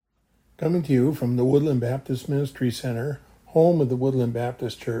Coming to you from the Woodland Baptist Ministry Center, home of the Woodland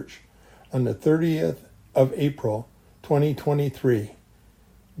Baptist Church, on the 30th of April, 2023,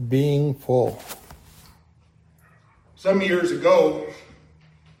 Being Full. Some years ago,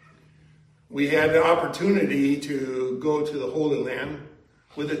 we had the opportunity to go to the Holy Land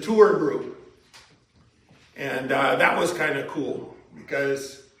with a tour group. And that was kind of cool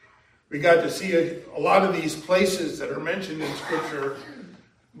because we got to see a lot of these places that are mentioned in Scripture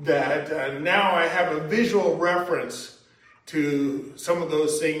that now I have a visual reference to some of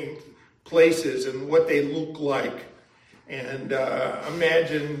those same places and what they look like. And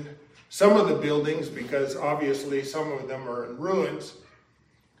imagine some of the buildings, because obviously some of them are in ruins.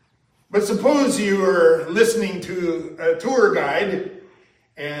 But suppose you are listening to a tour guide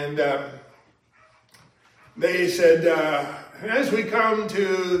and they said, as we come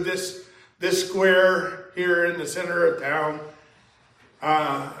to this square here in the center of town,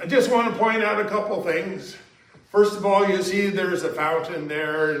 I just want to point out a couple things. First of all, you see there's a fountain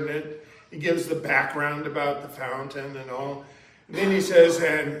there, and it gives the background about the fountain and all. And then he says,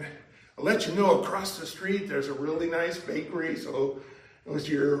 and I'll let you know across the street there's a really nice bakery, so as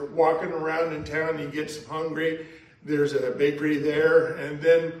you're walking around in town and you get some hungry, there's a bakery there. And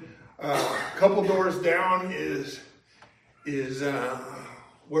then a couple doors down is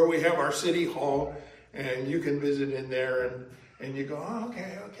where we have our city hall, and you can visit in there, and you go, oh,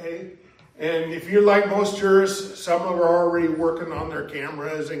 okay. And if you're like most tourists, some are already working on their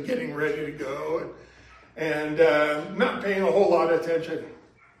cameras and getting ready to go and not paying a whole lot of attention.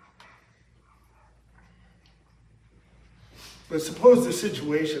 But suppose the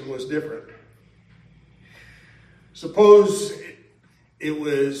situation was different. Suppose it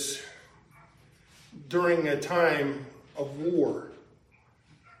was during a time of war,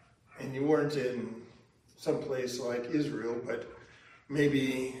 and you weren't in someplace like Israel, but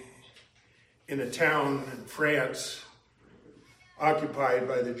maybe in a town in France occupied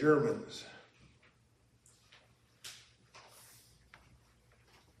by the Germans.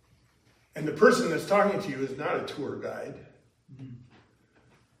 And the person that's talking to you is not a tour guide,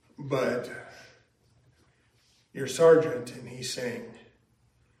 but your sergeant, and he's saying,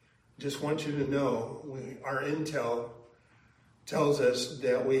 just want you to know, our intel tells us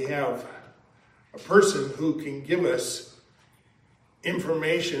that we have a person who can give us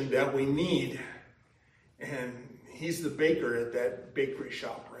information that we need, and he's the baker at that bakery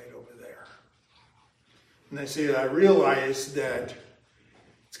shop right over there. And I say, I realize that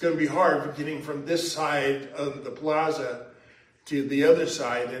it's going to be hard getting from this side of the plaza to the other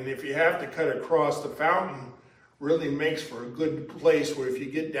side, and if you have to cut across, the fountain really makes for a good place where if you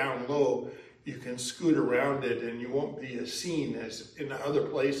get down low, you can scoot around it and you won't be as seen as in other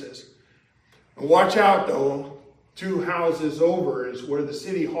places. And watch out though, 2 houses over is where the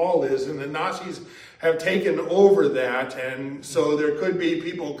city hall is, and the Nazis have taken over that, and so there could be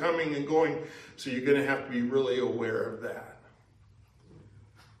people coming and going, so you're going to have to be really aware of that.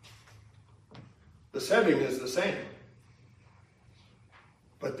 The setting is the same,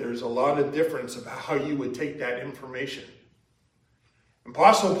 but there's a lot of difference about how you would take that information.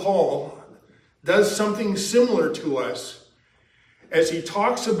 Apostle Paul does something similar to us as he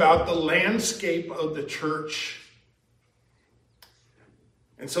talks about the landscape of the church.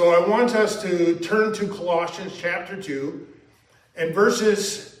 And so I want us to turn to Colossians chapter 2 and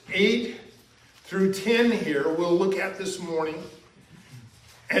verses 8 through 10 here we'll look at this morning.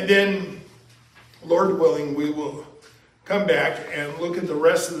 And then, Lord willing, we will come back and look at the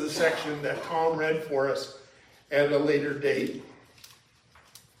rest of the section that Tom read for us at a later date.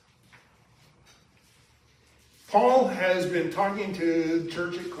 Paul has been talking to the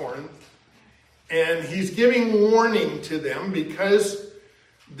church at Corinth, and he's giving warning to them because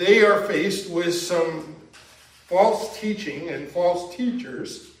they are faced with some false teaching and false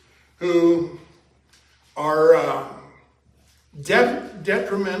teachers who are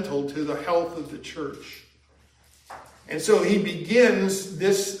detrimental to the health of the church. And so he begins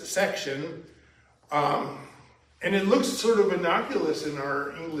this section, and it looks sort of innocuous in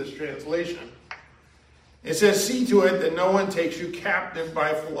our English translation. It says, see to it that no one takes you captive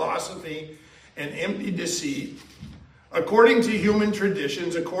by philosophy and empty deceit, according to human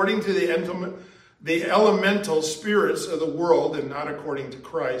traditions, according to the elemental spirits of the world, and not according to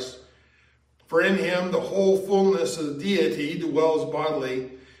Christ. For in him the whole fullness of deity dwells bodily,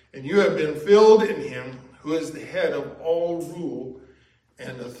 and you have been filled in him, who is the head of all rule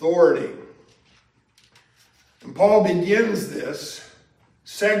and authority. And Paul begins this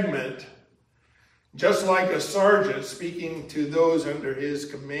segment just like a sergeant speaking to those under his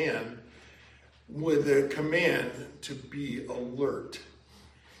command with a command to be alert.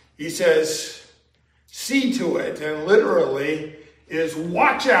 he says, see to it, and literally is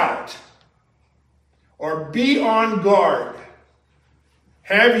watch out or be on guard.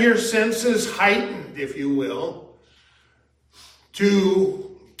 Have your senses heightened, if you will,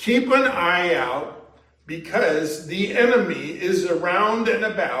 to keep an eye out, because the enemy is around and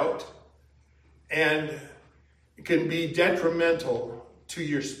about and can be detrimental to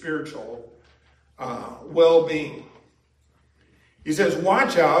your spiritual well-being. He says,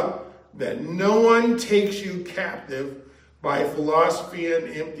 watch out that no one takes you captive by philosophy and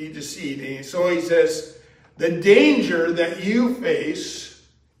empty deceit. And so he says, the danger that you face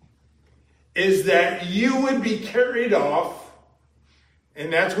is that you would be carried off,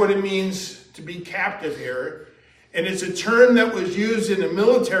 and that's what it means to be captive here. And it's a term that was used in a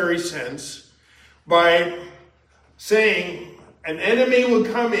military sense by saying an enemy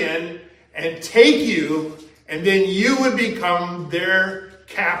would come in and take you, and then you would become their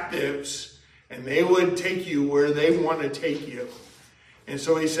captives, and they would take you where they want to take you. And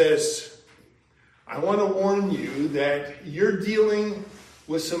so he says, I want to warn you that you're dealing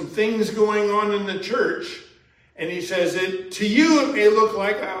with some things going on in the church. And he says, to you it may look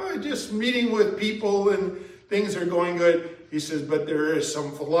like, oh, just meeting with people and things are going good. He says, but there is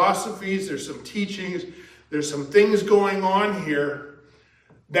some philosophies, there's some teachings, there's some things going on here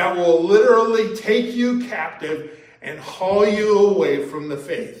that will literally take you captive and haul you away from the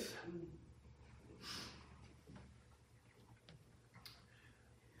faith.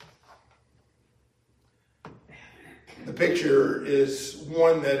 The picture is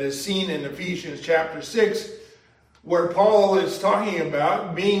one that is seen in Ephesians chapter 6, where Paul is talking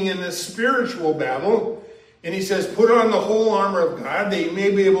about being in a spiritual battle. And he says, put on the whole armor of God, that you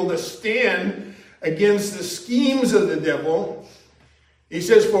may be able to stand against the schemes of the devil. He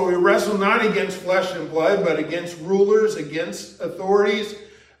says, for we wrestle not against flesh and blood, but against rulers, against authorities,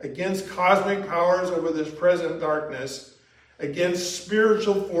 against cosmic powers over this present darkness, against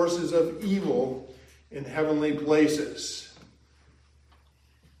spiritual forces of evil in heavenly places.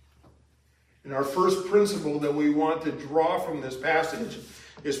 And our first principle that we want to draw from this passage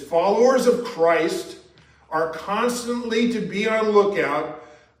is followers of Christ are constantly to be on lookout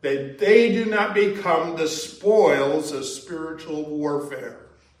that they do not become the spoils of spiritual warfare.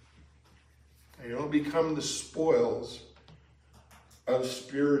 They don't become the spoils of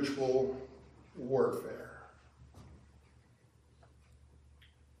spiritual warfare.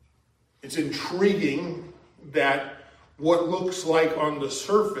 It's intriguing that what looks like on the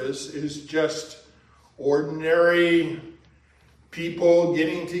surface is just ordinary people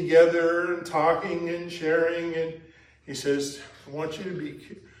getting together and talking and sharing. And he says, I want you to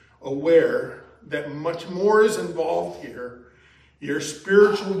be aware that much more is involved here. Your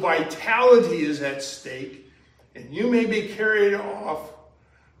spiritual vitality is at stake, and you may be carried off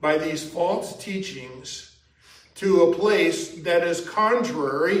by these false teachings to a place that is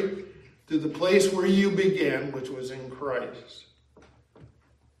contrary to the place where you began, which was in Christ.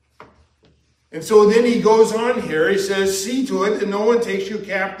 And so then he goes on here. He says, see to it that no one takes you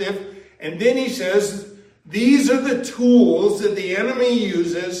captive. And then he says, these are the tools that the enemy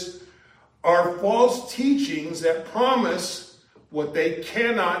uses, are false teachings that promise what they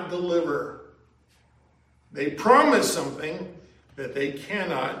cannot deliver. They promise something that they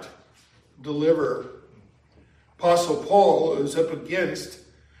cannot deliver. Apostle Paul is up against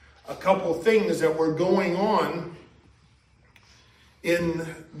a couple things that were going on in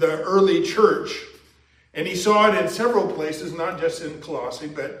the early church. And he saw it in several places, not just in Colossae,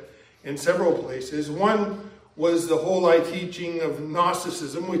 but in several places. One was the whole teaching of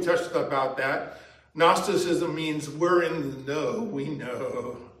Gnosticism. We touched about that. Gnosticism means we're in the know. We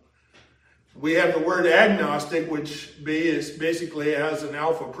know. We have the word agnostic, which basically has an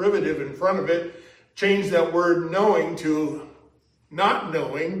alpha privative in front of it. Change that word knowing to not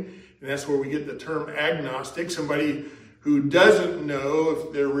knowing. And that's where we get the term agnostic, somebody who doesn't know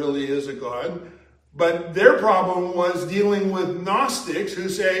if there really is a God. But their problem was dealing with Gnostics who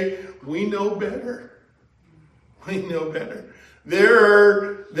say, we know better. We know better.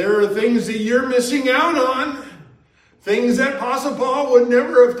 There are things that you're missing out on. Things that Apostle Paul would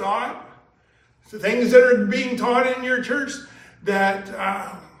never have taught. Things that are being taught in your church that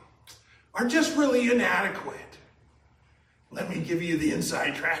are just really inadequate. Let me give you the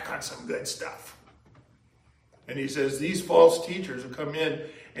inside track on some good stuff. And he says these false teachers will come in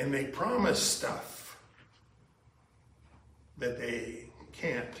and they promise stuff that they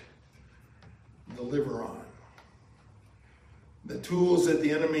can't deliver on. The tools that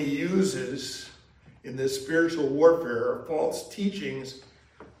the enemy uses in this spiritual warfare are false teachings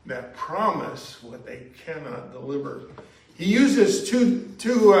that promise what they cannot deliver. He uses two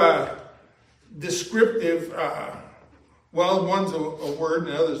descriptive, one's a word and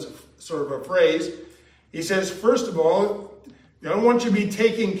the other's sort of a phrase. He says, first of all, I don't want you to be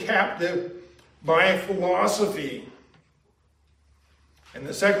taken captive by philosophy. And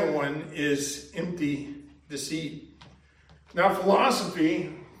the second one is empty deceit. Now,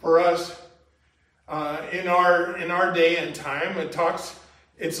 philosophy for us in our day and time,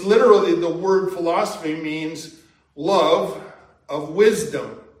 it's literally, the word philosophy means love of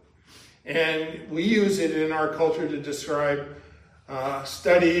wisdom. And we use it in our culture to describe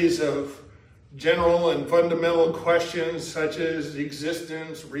studies of general and fundamental questions such as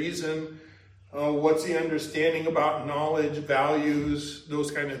existence, reason, what's the understanding about knowledge, values,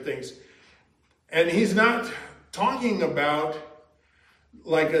 those kind of things. And he's not talking about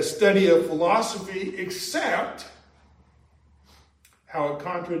like a study of philosophy, except how it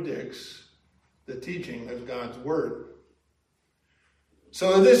contradicts the teaching of God's Word.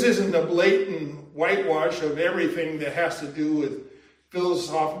 So this isn't a blatant whitewash of everything that has to do with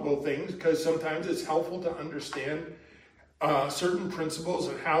philosophical things, because sometimes it's helpful to understand certain principles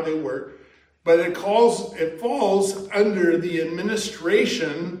and how they work. But it falls under the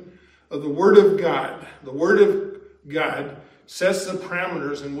administration of the Word of God. The Word of God sets the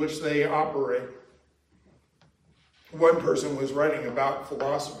parameters in which they operate. One person was writing about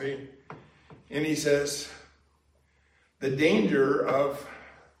philosophy, and he says, the danger of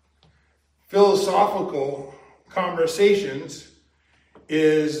philosophical conversations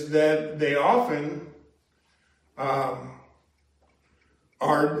is that they often are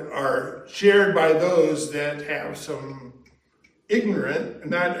shared by those that have some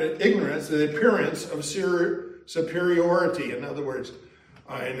the appearance of superiority. In other words,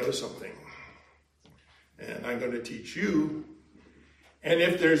 I know something, and I'm going to teach you. And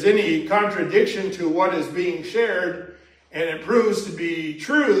if there's any contradiction to what is being shared, and it proves to be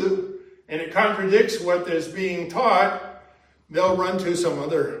true, and it contradicts what is being taught, they'll run to some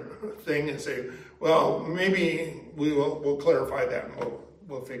other thing and say, well, maybe we'll clarify that and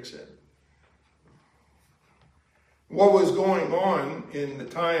we'll fix it. What was going on in the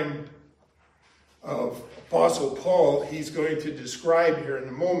time of Apostle Paul, he's going to describe here in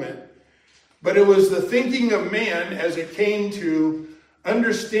a moment. But it was the thinking of man as it came to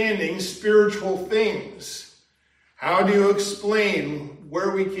understanding spiritual things. How do you explain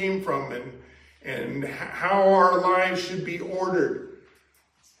where we came from and how our lives should be ordered?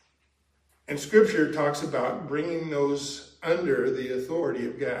 And Scripture talks about bringing those under the authority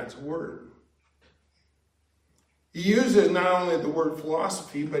of God's Word. He uses not only the word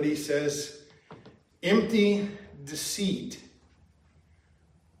philosophy, but he says empty deceit.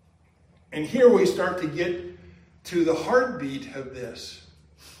 And here we start to get to the heartbeat of this.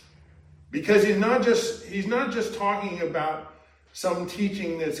 Because he's not just talking about some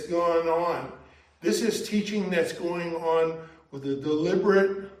teaching that's gone on. This is teaching that's going on with a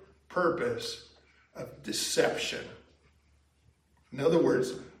deliberate purpose of deception. In other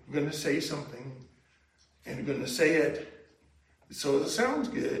words, I'm going to say something, and I'm going to say it so it sounds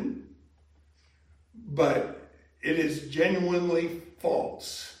good, but it is genuinely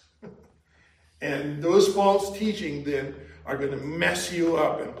false. And those false teaching then are going to mess you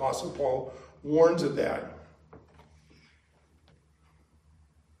up, and Apostle Paul warns of that.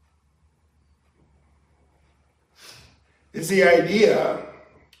 It's the idea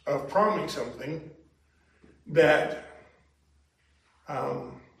of promising something that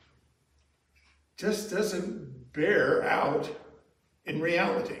just doesn't bear out in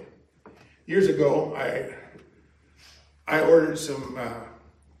reality. Years ago, I ordered some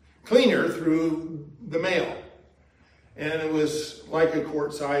cleaner through the mail, and it was like a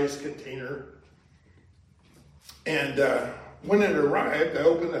quart-sized container. And when it arrived, I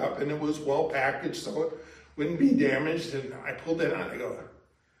opened it up, and it was well packaged, so it wouldn't be damaged. And I pulled it out, and I go,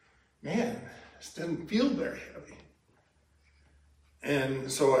 man, this doesn't feel very heavy.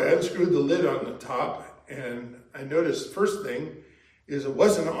 And so I unscrewed the lid on the top, and I noticed first thing is it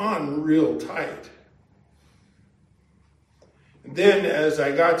wasn't on real tight. And then as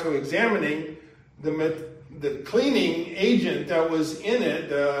I got to examining the cleaning agent that was in it,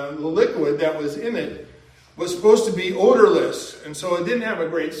 the liquid that was in it, was supposed to be odorless. And so it didn't have a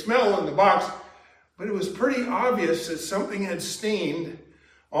great smell in the box, but it was pretty obvious that something had stained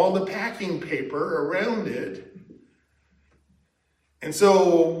all the packing paper around it. And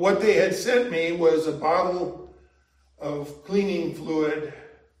so what they had sent me was a bottle of cleaning fluid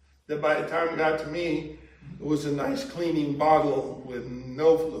that by the time it got to me, it was a nice cleaning bottle with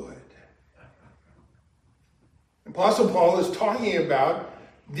no fluid. Apostle Paul is talking about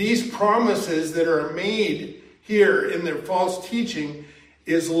these promises that are made here in their false teaching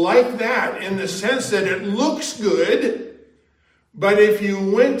is like that, in the sense that it looks good, but if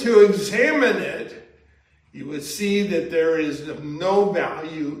you went to examine it, you would see that there is no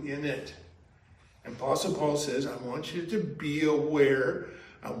value in it. And Apostle Paul says, I want you to be aware.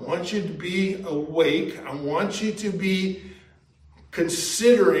 I want you to be awake. I want you to be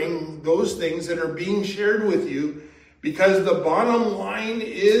considering those things that are being shared with you, because the bottom line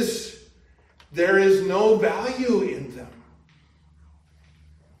is there is no value in them.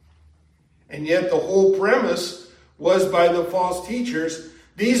 And yet the whole premise was by the false teachers,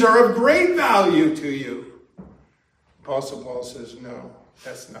 these are of great value to you. Apostle Paul says, no,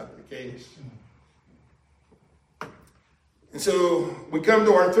 that's not the case. And so we come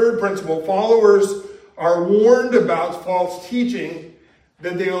to our third principle. Followers are warned about false teaching,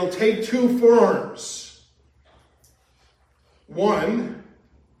 that they will take two forms. One,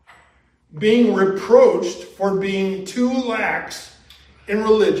 being reproached for being too lax in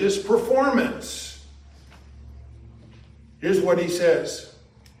religious performance. Here's what he says.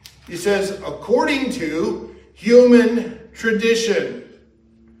 He says, according to human tradition.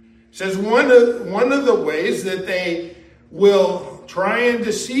 He says one of the ways that they will try and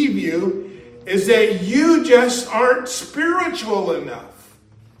deceive you is that you just aren't spiritual enough.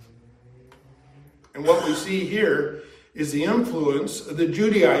 And what we see here is the influence of the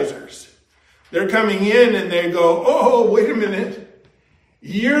Judaizers. They're coming in and they go, oh, wait a minute.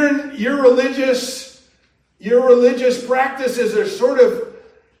 Your religious practices are sort of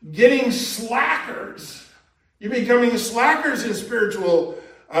getting slackers. You're becoming slackers in spiritual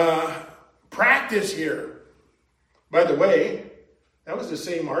practice here. By the way, that was the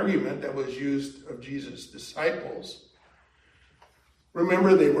same argument that was used of Jesus' disciples.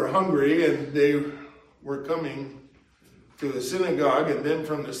 Remember, they were hungry and they were coming to the synagogue, and then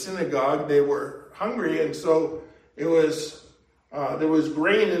from the synagogue they were hungry, and so it was there was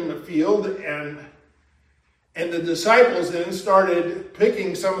grain in the field, and the disciples then started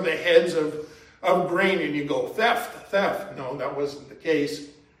picking some of the heads of grain, and you go, theft. No, that wasn't the case,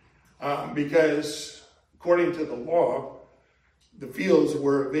 because according to the law, the fields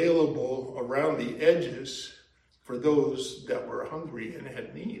were available around the edges for those that were hungry and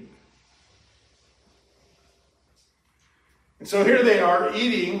had need. And so here they are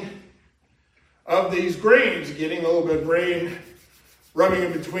eating of these grains, getting a little bit of grain, rubbing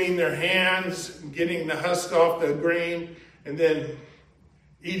it between their hands, getting the husk off the grain, and then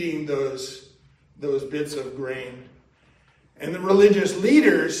eating those bits of grain. And the religious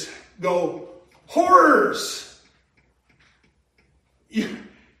leaders go, horrors!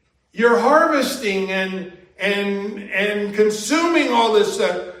 You're harvesting and consuming all this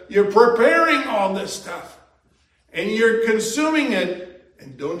stuff. You're preparing all this stuff. And you're consuming it.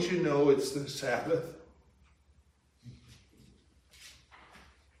 And don't you know it's the Sabbath?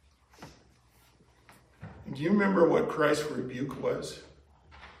 Do you remember what Christ's rebuke was?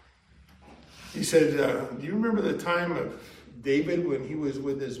 He said, do you remember the time of David when he was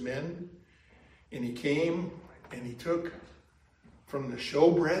with his men? And he came and he took from the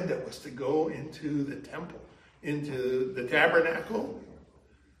showbread that was to go into the temple, into the tabernacle.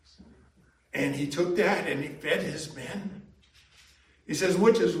 And he took that and he fed his men. He says,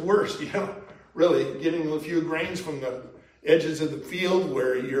 which is worse? Really getting a few grains from the edges of the field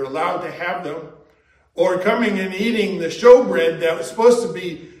where you're allowed to have them, or coming and eating the showbread that was supposed to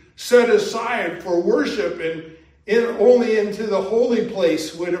be set aside for worship and only into the holy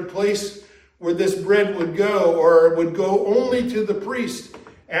place, with a place where this bread would go, or would go only to the priest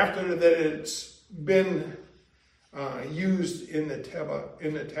after that it's been used in the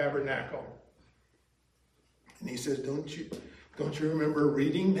tabernacle. And he says, don't you remember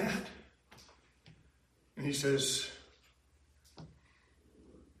reading that? And he says,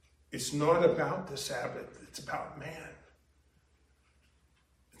 it's not about the Sabbath, it's about man.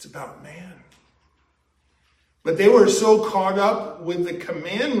 It's about man. But they were so caught up with the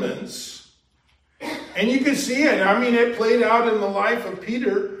commandments, and you could see it. I mean, it played out in the life of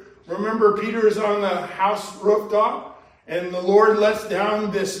Peter. Remember, Peter is on the house rooftop, and the Lord lets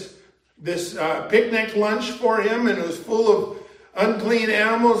down this picnic lunch for him, and it was full of unclean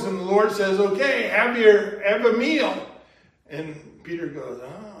animals, and the Lord says, okay, have a meal. And Peter goes,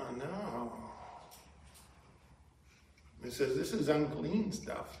 oh, no. He says, this is unclean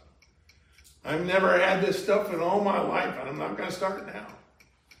stuff. I've never had this stuff in all my life, and I'm not going to start now.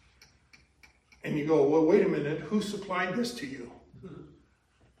 And you go, well, wait a minute, who supplied this to you?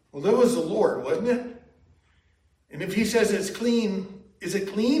 Well, that was the Lord, wasn't it? And if he says it's clean, is it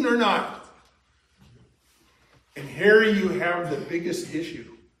clean or not? And here you have the biggest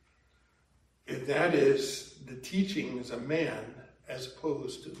issue. And that is the teachings of man as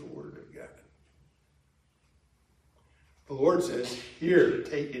opposed to the Word of God. The Lord says, here,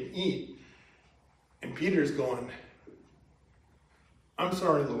 take and eat. And Peter's going, I'm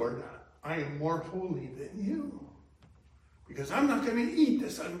sorry, Lord, I am more holy than you, because I'm not going to eat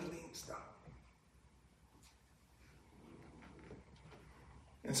this unclean stuff.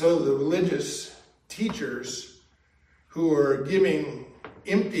 And so the religious teachers who are giving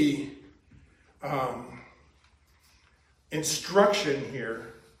empty instruction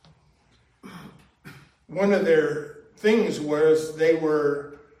here, one of their things was they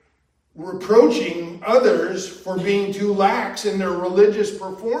were reproaching others for being too lax in their religious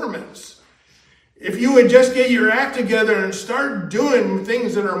performance. If you would just get your act together and start doing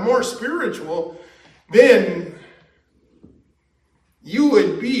things that are more spiritual, then you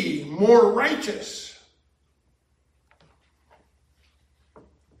would be more righteous.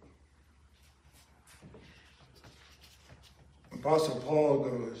 Apostle Paul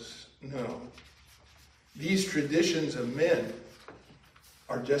goes, no. These traditions of men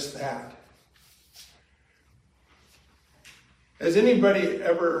are just that. Has anybody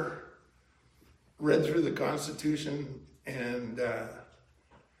ever read through the Constitution and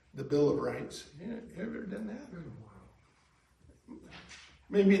the Bill of Rights? You ever done that?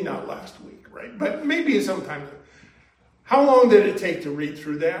 Maybe not last week, right? But maybe sometime. How long did it take to read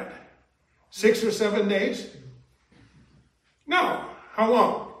through that? 6 or 7 days? No. How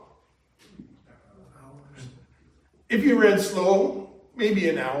long? If you read slow, maybe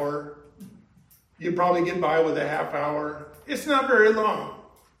an hour. You'd probably get by with a half hour. It's not very long,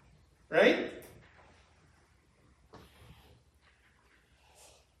 right?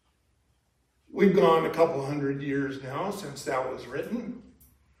 We've gone a couple hundred years now since that was written.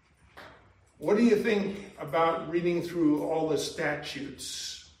 What do you think about reading through all the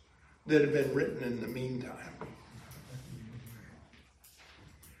statutes that have been written in the meantime?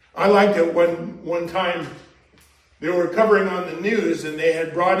 I liked it one time they were covering on the news and they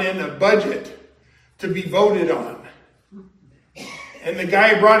had brought in a budget to be voted on. And the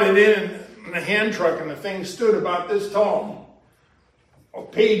guy brought it in a hand truck and the thing stood about this tall. Oh,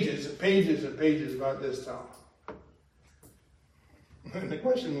 pages and pages and pages about this tall. And the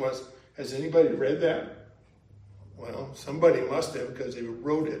question was, has anybody read that? Well, somebody must have, because they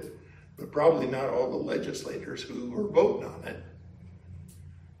wrote it, but probably not all the legislators who were voting on it.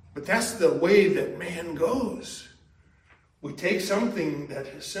 But that's the way that man goes. We take something that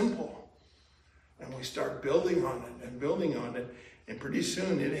is simple and we start building on it and building on it, and pretty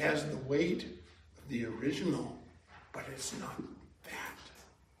soon it has the weight of the original, but it's not that.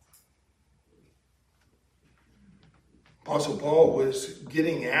 Apostle Paul was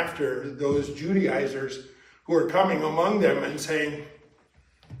getting after those Judaizers who were coming among them and saying,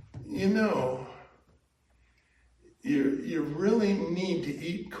 you know, you really need to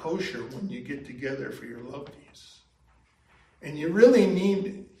eat kosher when you get together for your love feasts. And you really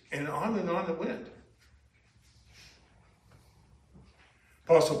need, and on it went.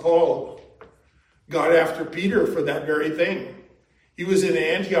 Apostle Paul got after Peter for that very thing. He was in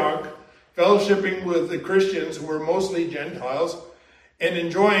Antioch, fellowshipping with the Christians who were mostly Gentiles, and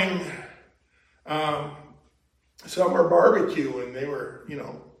enjoying summer barbecue, and they were,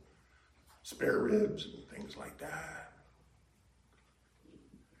 spare ribs and things like that.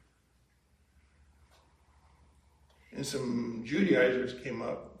 And some Judaizers came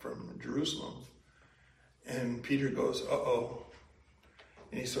up from Jerusalem, and Peter goes, uh-oh.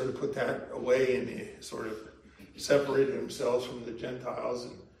 And he sort of put that away, and he sort of separated himself from the Gentiles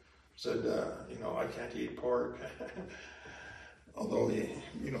and said, I can't eat pork. Although he,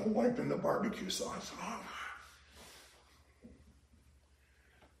 wiping the barbecue sauce off.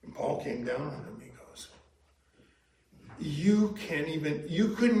 And Paul came down on him. He goes, you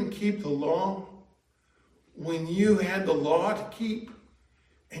couldn't keep the law when you had the law to keep,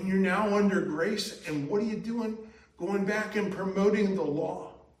 and you're now under grace, and what are you doing? Going back and promoting the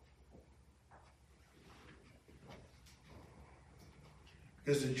law.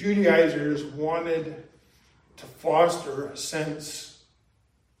 Because the Judaizers wanted to foster a sense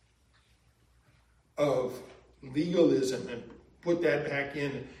of legalism and put that back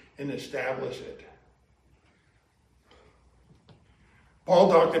in and establish it.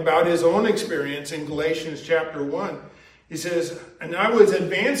 Paul talked about his own experience in Galatians chapter 1. He says, and I was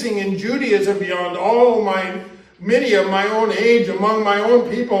advancing in Judaism beyond many of my own age among my own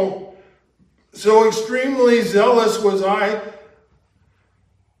people. So extremely zealous was I.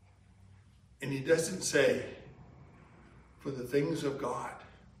 And he doesn't say, for the things of God.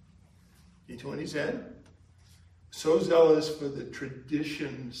 You know what he said? So zealous for the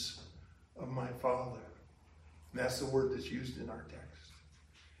traditions of my father. And that's the word that's used in our text.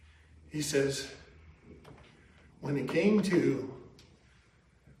 He says, when it came to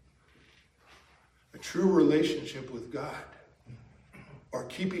a true relationship with God, or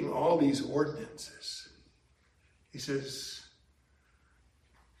keeping all these ordinances, he says,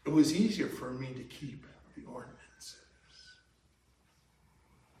 it was easier for me to keep the ordinances.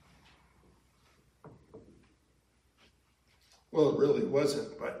 Well, it really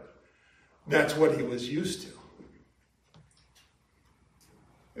wasn't, but that's what he was used to.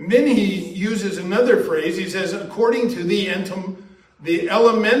 And then he uses another phrase. He says, according to the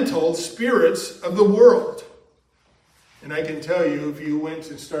elemental spirits of the world. And I can tell you, if you went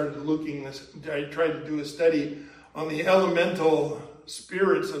and started looking, I tried to do a study on the elemental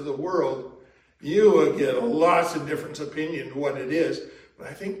spirits of the world, you would get lots of different opinions what it is. But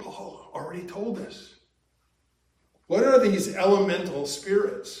I think Paul already told us. What are these elemental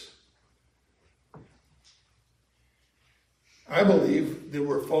spirits? I believe there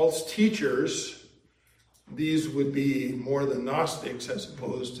were false teachers. These would be more the Gnostics as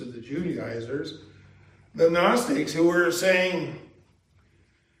opposed to the Judaizers. The Gnostics who were saying,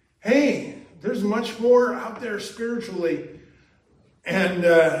 hey, there's much more out there spiritually. And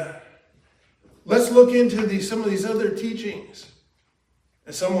let's look into some of these other teachings.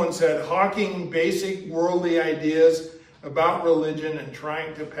 As someone said, hawking basic worldly ideas about religion and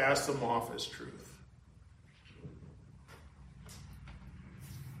trying to pass them off as truth.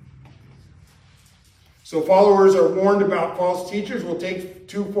 So followers are warned about false teachers will take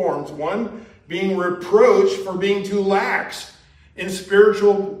two forms. One, being reproached for being too lax in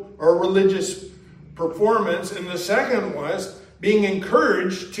spiritual or religious performance. And the second was being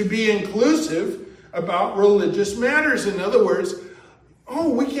encouraged to be inclusive about religious matters. In other words,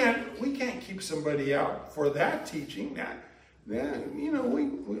 we can't keep somebody out for that teaching.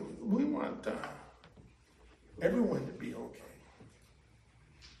 We want everyone to be okay.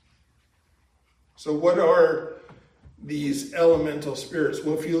 So what are these elemental spirits?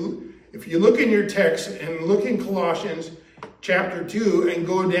 Well, if you look in your text and look in Colossians chapter 2 and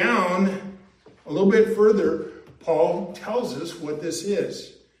go down a little bit further, Paul tells us what this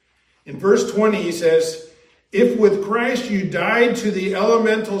is. In verse 20, he says, if with Christ you died to the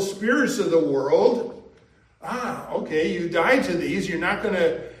elemental spirits of the world, you died to these, you're not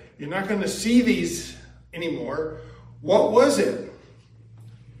gonna see these anymore. What was it?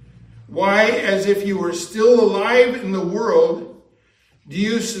 Why, as if you were still alive in the world, do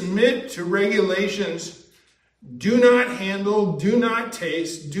you submit to regulations, do not handle, do not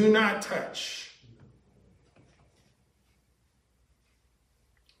taste, do not touch?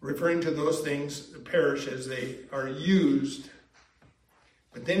 Referring to those things that perish as they are used.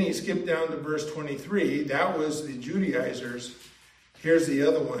 But then he skipped down to verse 23. That was the Judaizers. Here's the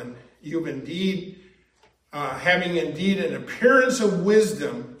other one. You've indeed, having indeed an appearance of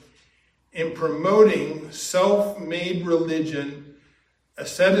wisdom, in promoting self-made religion,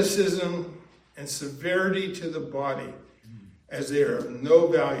 asceticism, and severity to the body, as they are of no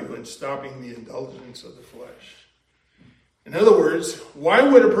value in stopping the indulgence of the flesh. In other words, why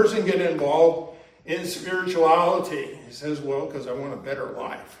would a person get involved in spirituality? He says, well, because I want a better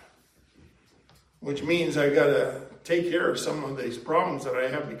life. Which means I got to take care of some of these problems that I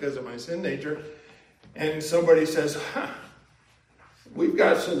have because of my sin nature. And somebody says, we've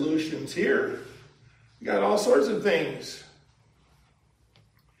got solutions here. We got all sorts of things.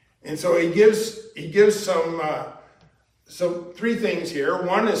 And so he gives some three things here.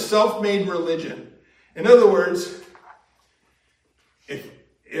 One is self-made religion. In other words,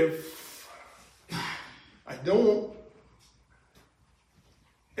 if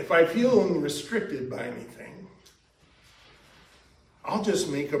I feel restricted by anything, I'll just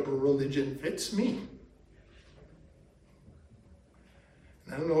make up a religion that fits me.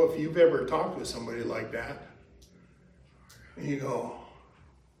 I don't know if you've ever talked with somebody like that. And you go,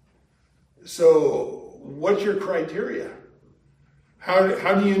 so what's your criteria? How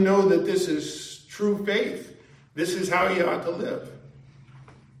do you know that this is true faith? This is how you ought to live.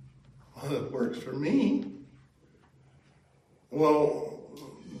 Well, it works for me. Well,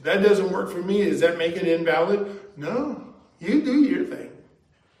 that doesn't work for me. Does that make it invalid? No, you do your thing.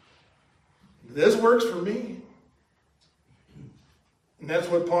 This works for me. And that's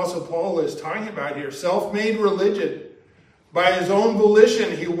what Apostle Paul is talking about here. Self-made religion. By his own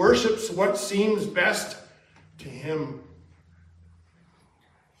volition, he worships what seems best to him.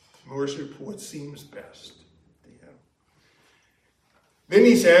 Worship what seems best to him. Then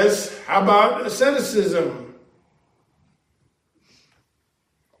he says, how about asceticism?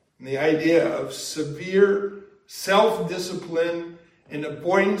 And the idea of severe self-discipline and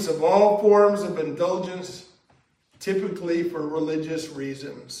avoidance of all forms of indulgence typically for religious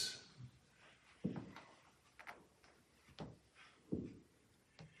reasons.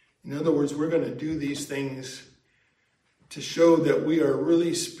 In other words, we're going to do these things to show that we are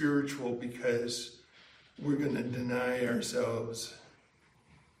really spiritual because we're going to deny ourselves.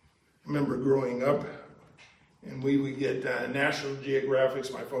 I remember growing up, and we would get National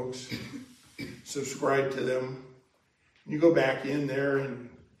Geographics, my folks subscribed to them. You go back in there and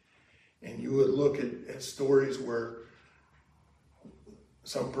you would look at stories where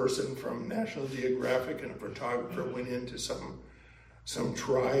some person from National Geographic and a photographer went into some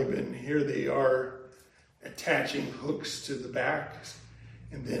tribe, and here they are attaching hooks to the back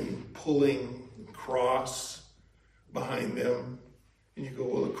and then pulling cross behind them. And you go,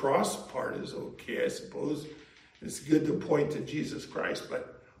 well, the cross part is okay, I suppose. It's good to point to Jesus Christ,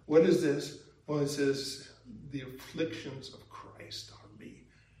 but what is this? Well, it says the afflictions of Christ on me.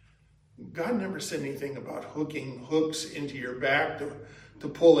 God never said anything about hooking hooks into your back to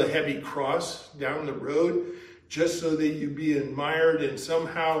pull a heavy cross down the road just so that you be admired and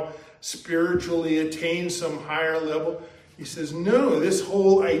somehow spiritually attain some higher level. He says, no, this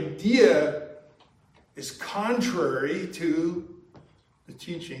whole idea is contrary to the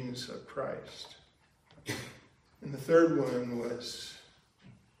teachings of Christ. And the third one was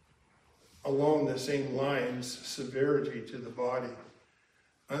along the same lines, severity to the body,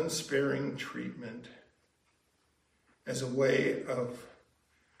 unsparing treatment as a way of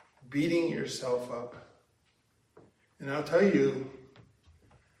beating yourself up. And I'll tell you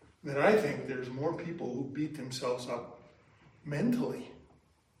that I think there's more people who beat themselves up mentally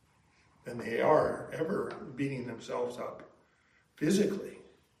than they are ever beating themselves up physically.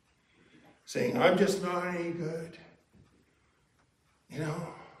 Saying, I'm just not any good. You know,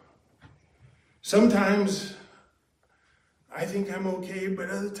 sometimes I think I'm okay, but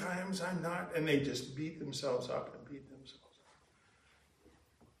other times I'm not. And they just beat themselves up and beat themselves up.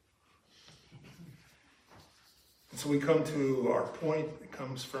 And so we come to our point that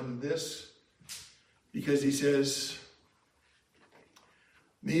comes from this, because he says,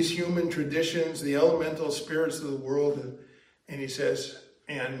 these human traditions, the elemental spirits of the world, and he says,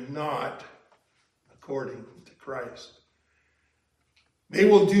 and not according to Christ. They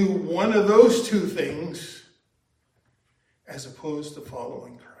will do one of those two things as opposed to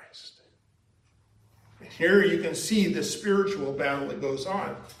following Christ. And here you can see the spiritual battle that goes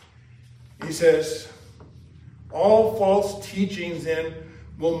on. He says, all false teachings then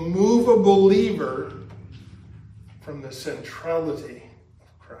will move a believer from the centrality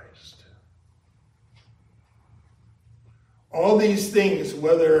of Christ. All these things,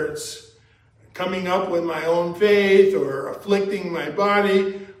 whether it's coming up with my own faith or afflicting my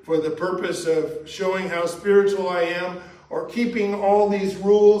body for the purpose of showing how spiritual I am, or keeping all these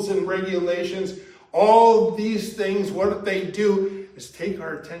rules and regulations, all these things, what they do is take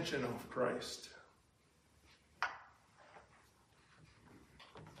our attention off Christ.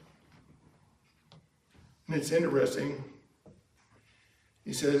 And it's interesting.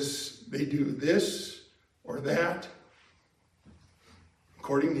 He says they do this or that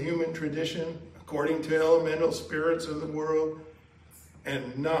according to human tradition, according to elemental spirits of the world,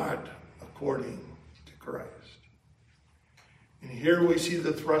 and not according to Christ. And here we see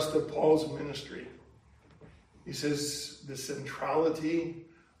the thrust of Paul's ministry. He says the centrality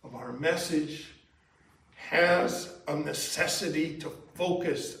of our message has a necessity to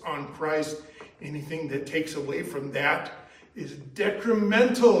focus on Christ. Anything that takes away from that is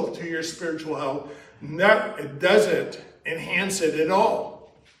detrimental to your spiritual health. It doesn't enhance it at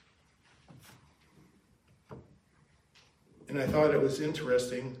all. And I thought it was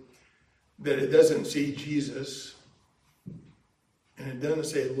interesting that it doesn't say Jesus, and it doesn't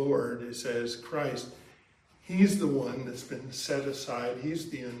say Lord, it says Christ. He's the one that's been set aside. He's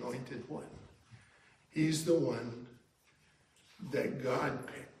the anointed one. He's the one that God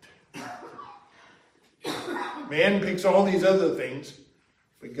picked. Man picks all these other things,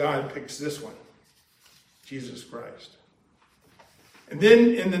 but God picks this one, Jesus Christ. And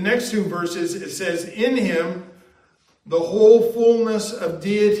then in the next two verses, it says, in him, the whole fullness of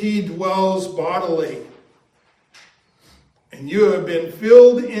deity dwells bodily. And you have been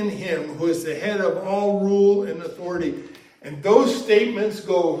filled in him who is the head of all rule and authority. And those statements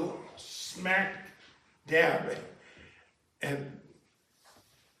go smack dab at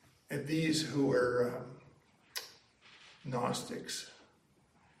these who are Gnostics.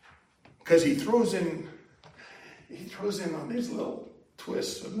 Because he throws in on these little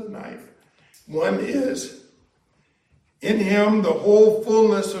twists of the knife. One is, in him the whole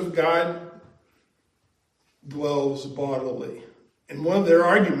fullness of God dwells bodily. And one of their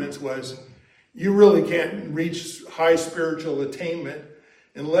arguments was, You really can't reach high spiritual attainment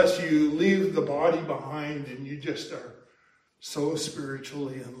unless you leave the body behind and you just are so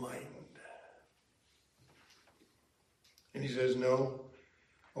spiritually enlightened. And he says, no,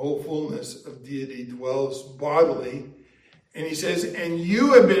 all fullness of deity dwells bodily. And he says, and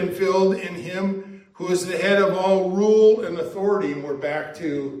you have been filled in him who is the head of all rule and authority. And we're back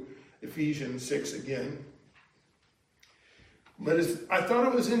to Ephesians 6 again. But I thought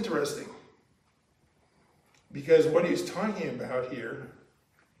it was interesting, because what he's talking about here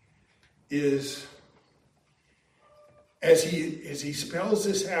is, as he spells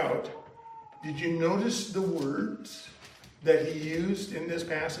this out, did you notice the words that he used in this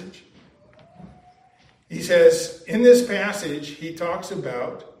passage? He says, in this passage, he talks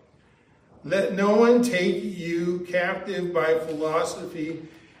about, let no one take you captive by philosophy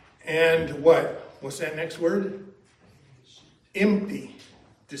and what? What's that next word? Empty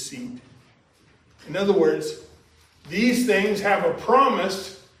deceit. In other words, these things have a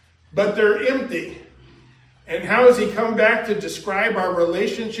promise, but they're empty. And how does he come back to describe our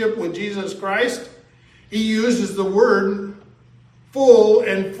relationship with Jesus Christ? He uses the word full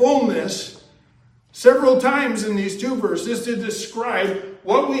and fullness several times in these two verses to describe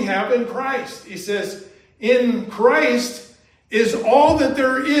what we have in Christ. He says, in Christ is all that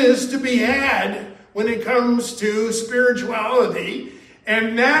there is to be had when it comes to spirituality.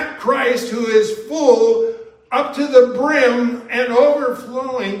 And that Christ who is full up to the brim and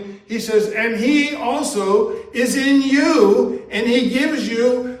overflowing, he says, and he also is in you, and he gives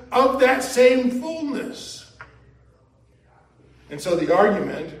you of that same fullness. And so the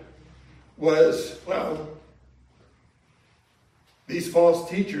argument was, well, these false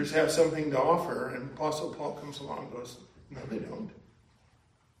teachers have something to offer. And Apostle Paul comes along and goes, no, they don't.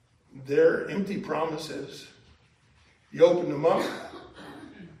 They're empty promises. You open them up,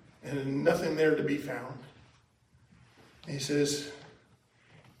 and nothing there to be found. And he says,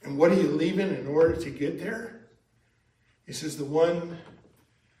 and what are you leaving in order to get there? He says, the one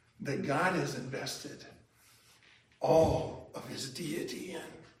that God has invested all of his deity in,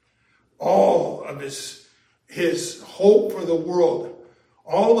 all of his hope for the world,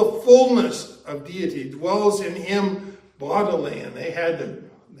 all the fullness of deity dwells in him bodily. And they had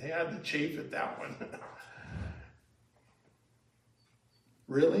to chafe at that one.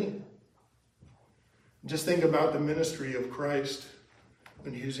 Really? Just think about the ministry of Christ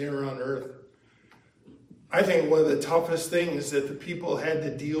when he was here on earth. I think one of the toughest things that the people had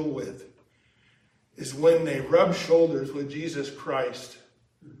to deal with is when they rub shoulders with Jesus Christ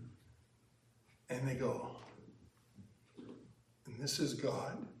and they go, and this is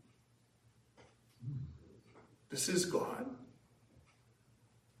God. This is God.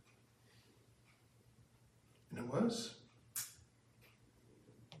 And it was.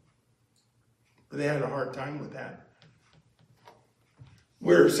 But they had a hard time with that.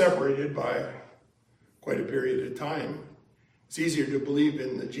 We're separated by quite a period of time. It's easier to believe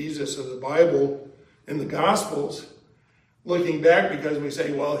in the Jesus of the Bible and the Gospels looking back, because we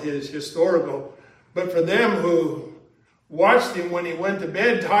say, well, his historical. But for them who watched him when he went to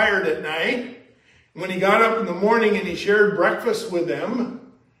bed tired at night, when he got up in the morning and he shared breakfast with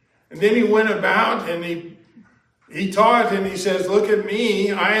them, and then he went about and he taught and he says, look at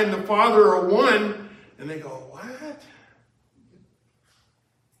me, I and the Father are one. And they go, what?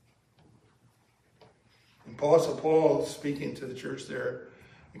 And Apostle Paul, speaking to the church there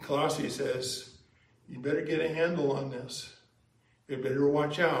in Colossae, says, you better get a handle on this. You better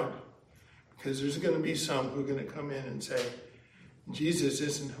watch out, because there's going to be some who are going to come in and say, Jesus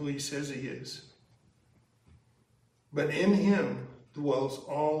isn't who he says he is. But in him dwells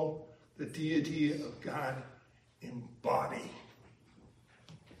all the deity of God in body.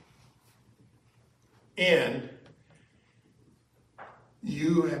 And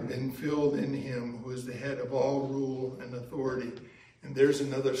you have been filled in him who is the head of all rule and authority. And there's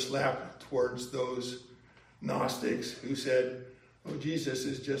another slap towards those Gnostics who said, oh, Jesus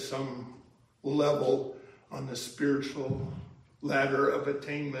is just some level on the spiritual ladder of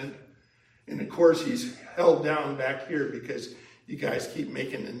attainment. And of course, he's held down back here because you guys keep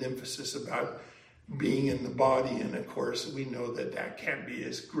making an emphasis about being in the body. And of course, we know that that can't be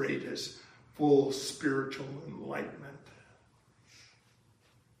as great as full spiritual enlightenment.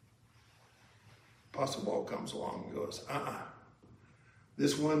 Apostle Paul comes along and goes,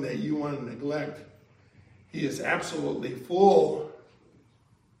 this one that you want to neglect, he is absolutely full.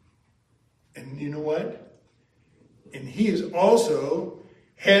 And you know what? And he is also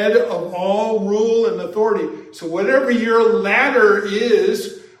head of all rule and authority. So whatever your ladder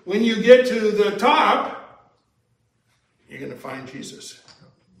is, when you get to the top, you're going to find Jesus.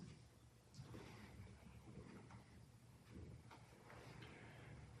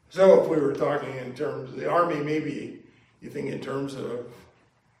 So if we were talking in terms of the army, maybe you think in terms of a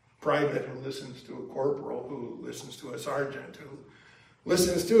private who listens to a corporal, who listens to a sergeant, who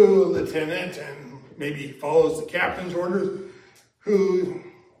listens to a lieutenant and maybe follows the captain's orders, who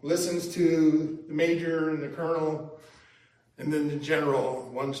listens to the major and the colonel, and then the general,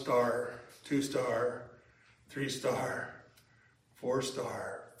 1 star, 2 star, 3 star, 4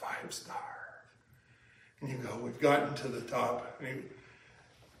 star, 5 star. And you go, we've gotten to the top.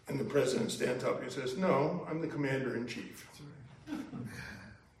 And the president stands up and says, no, I'm the commander-in-chief.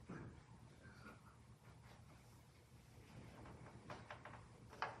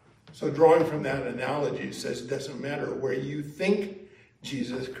 So drawing from that analogy, it says it doesn't matter where you think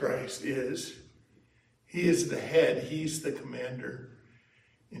Jesus Christ is. He is the head. He's the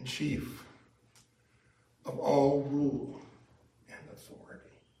commander-in-chief of all rule and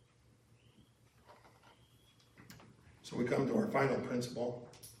authority. So we come to our final principle.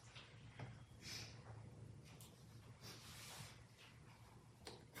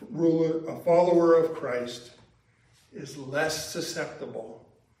 A follower of Christ is less susceptible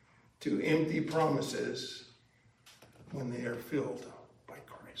to empty promises when they are filled by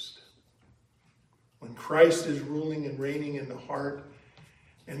Christ. When Christ is ruling and reigning in the heart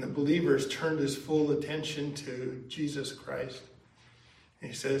and the believer's turned his full attention to Jesus Christ,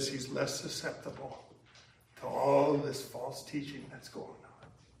 he says he's less susceptible to all this false teaching that's going on.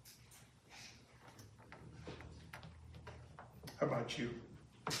 How about you?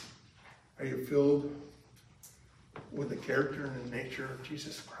 Are you filled with the character and the nature of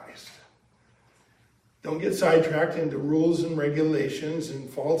Jesus Christ? Don't get sidetracked into rules and regulations and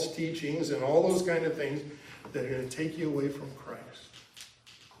false teachings and all those kind of things that are going to take you away from Christ.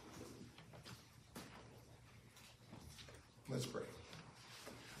 Let's pray.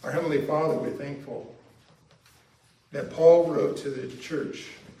 Our Heavenly Father, we're thankful that Paul wrote to the church,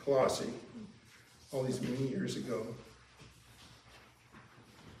 Colossae, all these many years ago.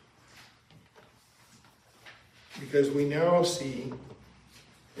 Because we now see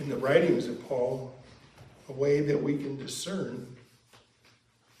in the writings of Paul a way that we can discern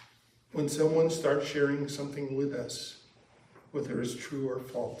when someone starts sharing something with us, whether it's true or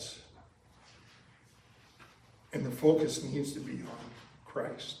false. And the focus needs to be on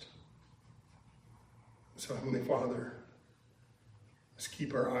Christ. So, Heavenly Father, let's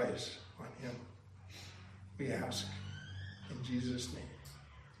keep our eyes on him. We ask in Jesus' name.